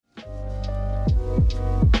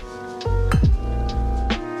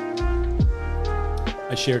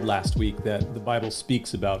I shared last week that the Bible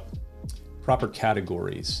speaks about proper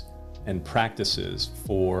categories and practices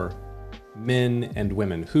for men and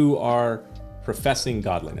women who are professing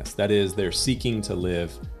godliness. That is, they're seeking to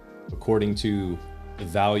live according to the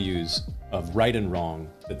values of right and wrong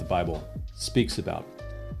that the Bible speaks about.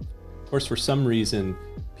 Of course, for some reason,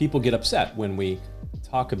 people get upset when we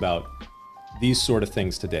talk about these sort of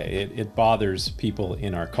things today. It bothers people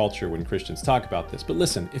in our culture when Christians talk about this. But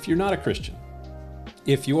listen, if you're not a Christian,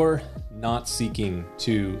 if you're not seeking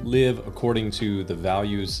to live according to the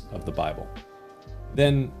values of the Bible,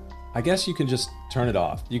 then I guess you can just turn it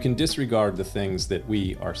off. You can disregard the things that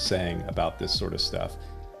we are saying about this sort of stuff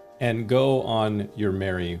and go on your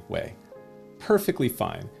merry way. Perfectly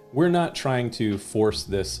fine. We're not trying to force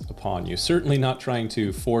this upon you. Certainly not trying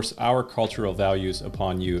to force our cultural values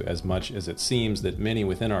upon you as much as it seems that many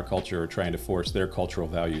within our culture are trying to force their cultural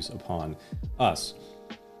values upon us.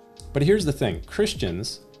 But here's the thing.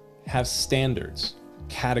 Christians have standards,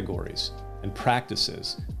 categories, and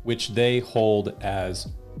practices which they hold as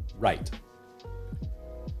right.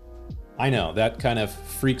 I know that kind of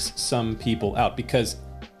freaks some people out because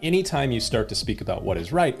anytime you start to speak about what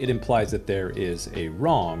is right, it implies that there is a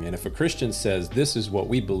wrong. And if a Christian says this is what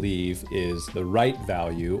we believe is the right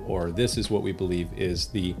value, or this is what we believe is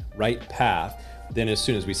the right path, then as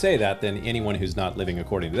soon as we say that, then anyone who's not living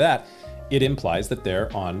according to that, it implies that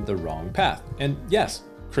they're on the wrong path. And yes,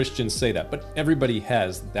 Christians say that, but everybody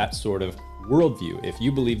has that sort of worldview. If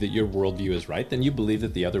you believe that your worldview is right, then you believe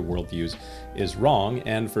that the other worldview is wrong.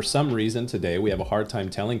 And for some reason today, we have a hard time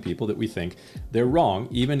telling people that we think they're wrong,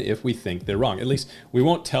 even if we think they're wrong. At least we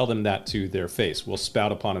won't tell them that to their face. We'll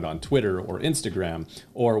spout upon it on Twitter or Instagram,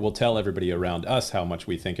 or we'll tell everybody around us how much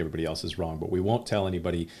we think everybody else is wrong. But we won't tell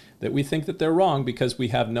anybody that we think that they're wrong because we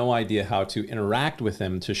have no idea how to interact with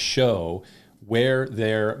them to show where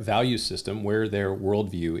their value system, where their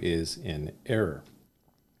worldview is in error.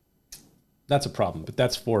 That's a problem, but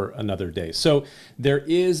that's for another day. So there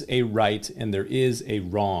is a right and there is a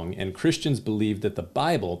wrong, and Christians believe that the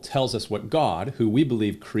Bible tells us what God, who we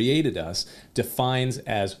believe created us, defines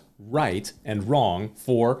as right and wrong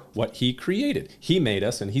for what he created. He made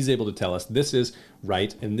us, and he's able to tell us this is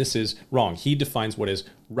right and this is wrong. He defines what is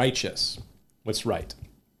righteous, what's right.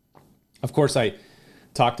 Of course, I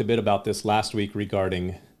talked a bit about this last week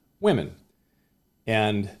regarding women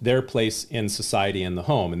and their place in society and the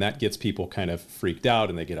home. And that gets people kind of freaked out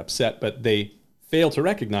and they get upset, but they fail to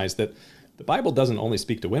recognize that the Bible doesn't only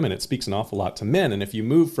speak to women, it speaks an awful lot to men. And if you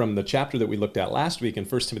move from the chapter that we looked at last week in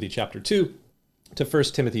 1 Timothy chapter 2 to 1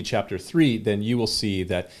 Timothy chapter 3, then you will see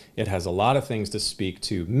that it has a lot of things to speak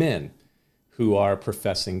to men who are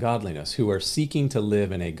professing godliness, who are seeking to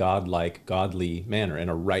live in a godlike, godly manner, in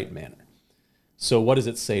a right manner. So what does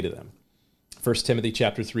it say to them? 1 Timothy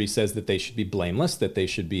chapter 3 says that they should be blameless, that they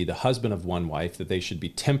should be the husband of one wife, that they should be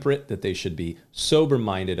temperate, that they should be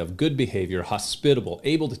sober-minded, of good behavior, hospitable,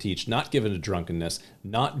 able to teach, not given to drunkenness,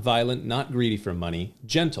 not violent, not greedy for money,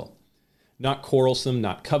 gentle, not quarrelsome,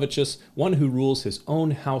 not covetous, one who rules his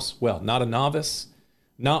own house well, not a novice,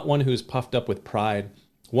 not one who is puffed up with pride,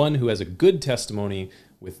 one who has a good testimony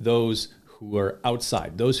with those who are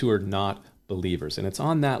outside, those who are not believers. And it's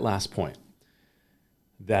on that last point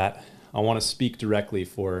that I want to speak directly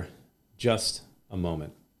for just a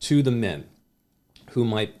moment to the men who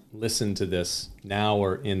might listen to this now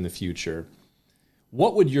or in the future.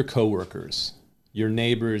 What would your coworkers, your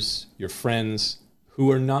neighbors, your friends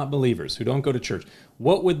who are not believers, who don't go to church,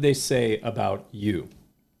 what would they say about you?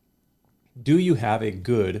 Do you have a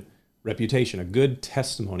good reputation, a good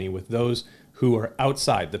testimony with those who are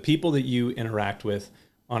outside, the people that you interact with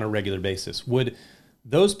on a regular basis? Would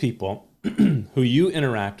those people who you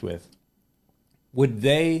interact with, would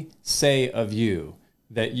they say of you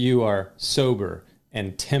that you are sober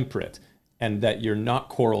and temperate and that you're not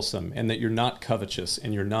quarrelsome and that you're not covetous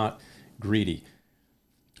and you're not greedy?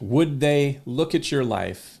 Would they look at your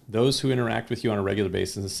life, those who interact with you on a regular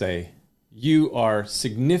basis, and say, you are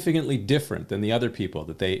significantly different than the other people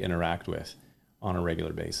that they interact with on a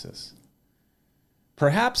regular basis?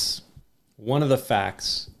 Perhaps one of the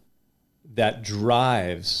facts that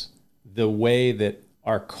drives the way that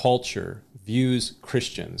our culture views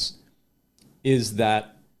Christians is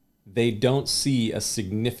that they don't see a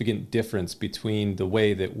significant difference between the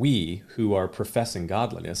way that we, who are professing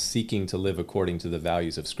godliness, seeking to live according to the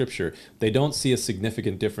values of Scripture, they don't see a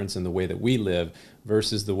significant difference in the way that we live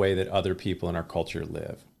versus the way that other people in our culture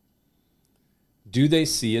live. Do they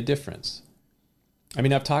see a difference? I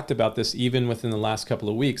mean, I've talked about this even within the last couple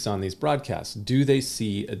of weeks on these broadcasts. Do they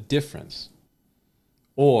see a difference?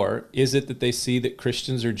 Or is it that they see that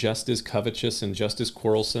Christians are just as covetous and just as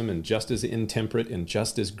quarrelsome and just as intemperate and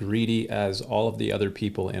just as greedy as all of the other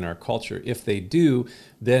people in our culture? If they do,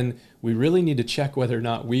 then we really need to check whether or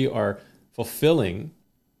not we are fulfilling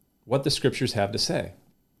what the scriptures have to say.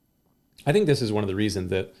 I think this is one of the reasons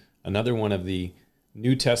that another one of the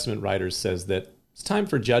New Testament writers says that it's time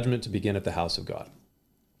for judgment to begin at the house of God.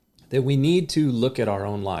 That we need to look at our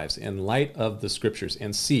own lives in light of the scriptures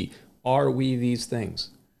and see, are we these things?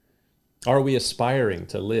 Are we aspiring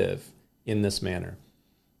to live in this manner?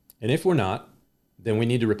 And if we're not, then we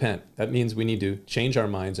need to repent. That means we need to change our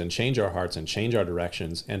minds and change our hearts and change our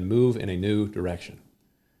directions and move in a new direction,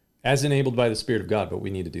 as enabled by the Spirit of God, but we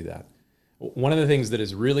need to do that. One of the things that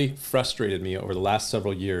has really frustrated me over the last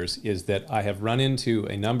several years is that I have run into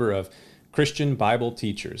a number of Christian Bible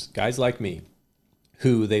teachers, guys like me,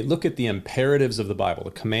 who they look at the imperatives of the Bible, the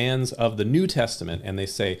commands of the New Testament, and they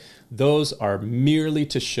say, those are merely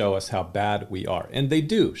to show us how bad we are. And they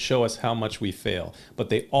do show us how much we fail, but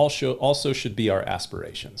they also should be our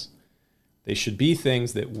aspirations. They should be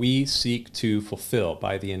things that we seek to fulfill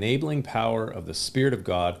by the enabling power of the Spirit of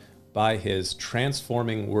God, by His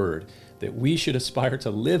transforming word, that we should aspire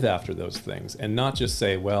to live after those things and not just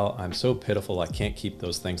say, well, I'm so pitiful, I can't keep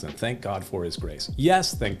those things, and thank God for His grace.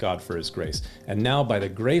 Yes, thank God for His grace. And now by the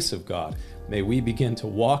grace of God, may we begin to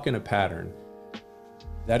walk in a pattern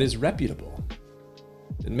that is reputable.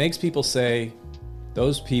 It makes people say,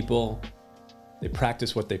 those people, they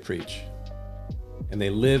practice what they preach, and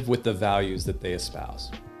they live with the values that they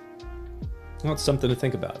espouse. Well, it's something to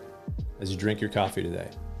think about as you drink your coffee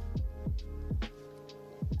today.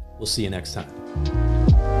 We'll see you next time.